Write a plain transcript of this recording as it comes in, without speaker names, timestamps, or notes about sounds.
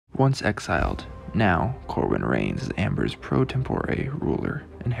Once exiled, now Corwin reigns as Amber's pro tempore ruler,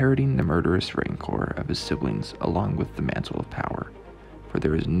 inheriting the murderous rancor of his siblings along with the mantle of power. For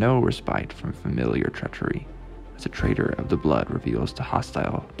there is no respite from familiar treachery, as a traitor of the blood reveals to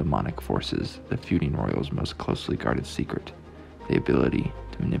hostile, demonic forces the feuding royal's most closely guarded secret, the ability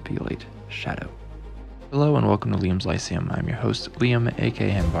to manipulate shadow. Hello and welcome to Liam's Lyceum. I'm your host, Liam, aka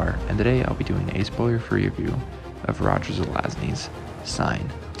Hembar, and today I'll be doing a spoiler-free review of Roger Zelazny's Sign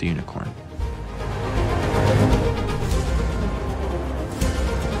of the Unicorn.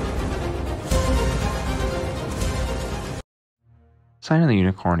 Sign of the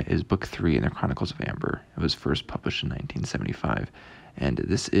Unicorn is book 3 in the Chronicles of Amber. It was first published in 1975, and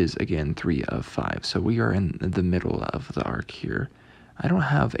this is, again, 3 of 5, so we are in the middle of the arc here. I don't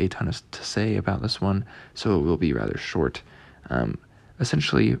have a ton to say about this one, so it will be rather short.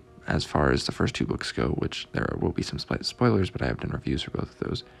 Essentially, as far as the first 2 books go, which there will be some spoilers, but I have done reviews for both of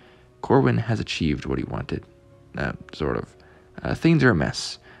those, Corwin has achieved what he wanted, sort of. Things are a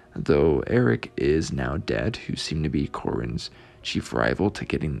mess, though Eric is now dead, who seemed to be Corwin's chief rival to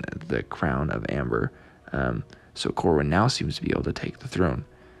getting the crown of Amber, so Corwin now seems to be able to take the throne.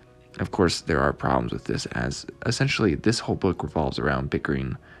 Of course, there are problems with this, as essentially this whole book revolves around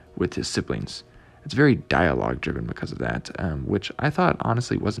bickering with his siblings. It's very dialogue-driven because of that, which I thought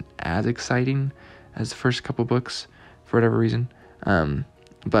honestly wasn't as exciting as the first couple books, for whatever reason.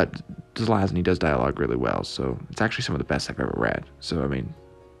 But Zelazny does dialogue really well, so it's actually some of the best I've ever read. So, I mean,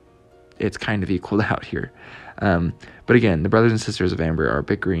 it's kind of equaled out here. But again, the brothers and sisters of Amber are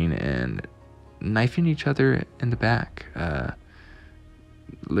bickering and knifing each other in the back.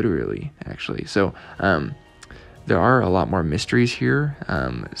 Literally, actually. So, there are a lot more mysteries here.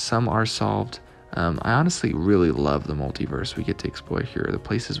 Some are solved. I honestly really love the multiverse we get to explore here. The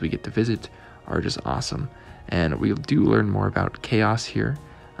places we get to visit are just awesome. And we do learn more about chaos here.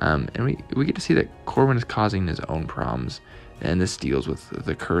 And we get to see that Corwin is causing his own problems. And this deals with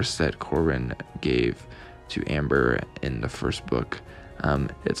the curse that Corwin gave to Amber in the first book.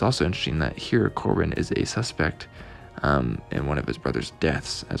 It's also interesting that here Corwin is a suspect in one of his brother's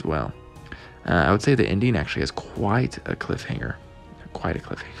deaths as well. I would say the ending actually has quite a cliffhanger.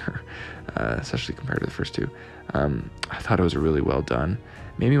 Especially compared to the first 2. I thought it was really well done.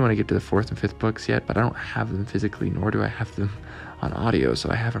 Made me want to get to the 4th and 5th books yet, but I don't have them physically, nor do I have them on audio, so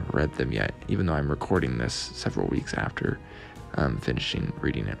I haven't read them yet, even though I'm recording this several weeks after finishing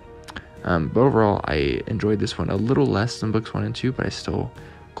reading it. But overall, I enjoyed this one a little less than books 1 and 2, but I still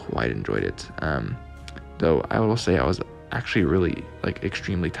quite enjoyed it. Though I will say I was actually really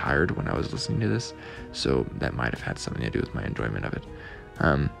extremely tired when I was listening to this, so that might have had something to do with my enjoyment of it.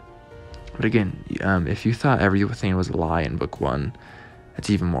 But again, if you thought everything was a lie in book 1, it's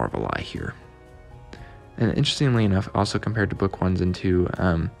even more of a lie here. And interestingly enough, also compared to book 1 and 2,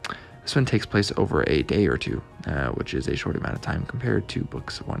 this one takes place over a day or 2, which is a short amount of time compared to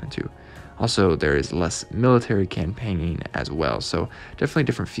books 1 and 2. Also, there is less military campaigning as well, so definitely a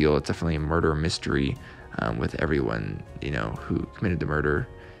different feel. It's definitely a murder mystery with everyone, who committed the murder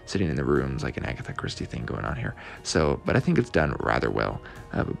sitting in the rooms, like an Agatha Christie thing going on here. So, but I think it's done rather well.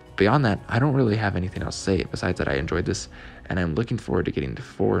 Beyond that, I don't really have anything else to say, besides that I enjoyed this, and I'm looking forward to getting to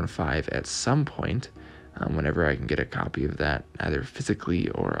 4 and 5 at some point, whenever I can get a copy of that, either physically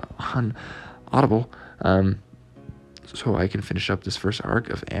or on Audible, so I can finish up this first arc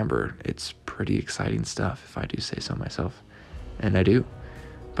of Amber. It's pretty exciting stuff, if I do say so myself, and I do.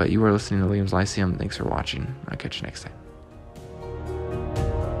 But you are listening to Liam's Lyceum. Thanks for watching. I'll catch you next time.